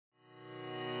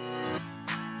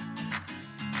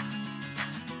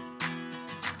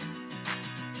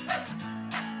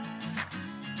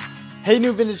Hey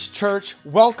New Vintage Church,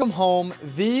 welcome home.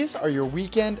 These are your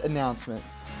weekend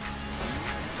announcements.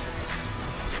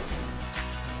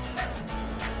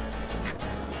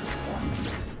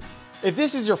 If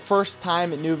this is your first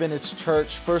time at New Vintage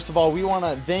Church, first of all, we want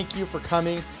to thank you for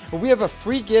coming. We have a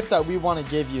free gift that we want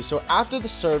to give you. So after the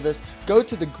service, go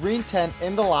to the green tent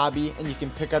in the lobby and you can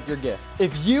pick up your gift.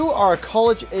 If you are a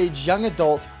college-age young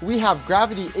adult, we have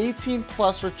Gravity 18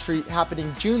 Plus Retreat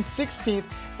happening June 16th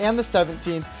and the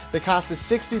 17th. The cost is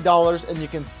 $60 and you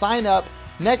can sign up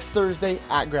next Thursday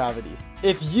at Gravity.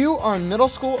 If you are in middle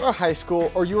school or high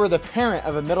school, or you are the parent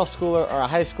of a middle schooler or a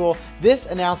high school, this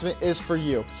announcement is for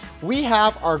you. We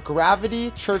have our Gravity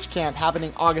Church Camp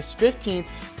happening August 15th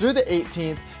through the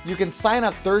 18th. You can sign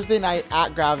up Thursday night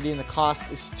at Gravity and the cost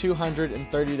is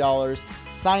 $230.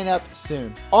 Sign up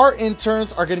soon. Our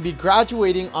interns are going to be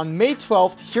graduating on May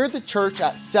 12th here at the church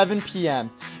at 7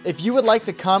 p.m. If you would like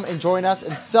to come and join us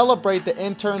and celebrate the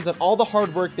interns and all the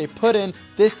hard work they put in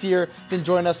this year, then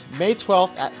join us May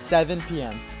 12th at 7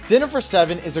 p.m. Dinner for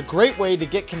 7 is a great way to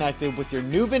get connected with your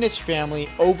New Vintage family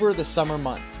over the summer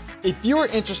months. If you are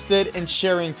interested in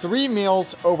sharing 3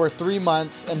 meals over 3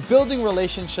 months and building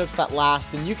relationships that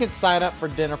last, then you can sign up for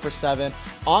Dinner for 7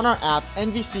 on our app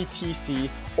NVC,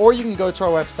 or you can go to our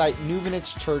website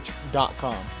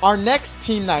newvintagechurch.com. Our next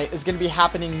team night is going to be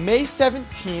happening May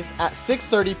 17th at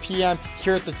 6:30 p.m.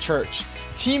 here at the church.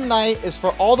 Team night is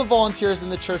for all the volunteers in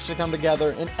the church to come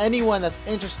together and anyone that's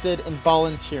interested in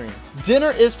volunteering.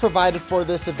 Dinner is provided for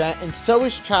this event and so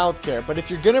is childcare, but if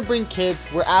you're going to bring kids,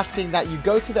 we're asking that you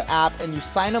go to the app and you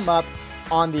sign them up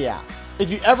on the app.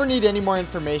 If you ever need any more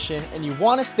information and you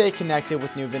want to stay connected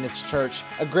with New Vintage Church,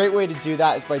 a great way to do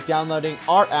that is by downloading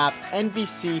our app,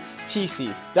 NVC.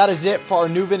 That is it for our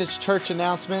New Vintage Church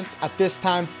announcements. At this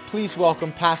time, please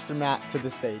welcome Pastor Matt to the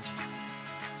stage.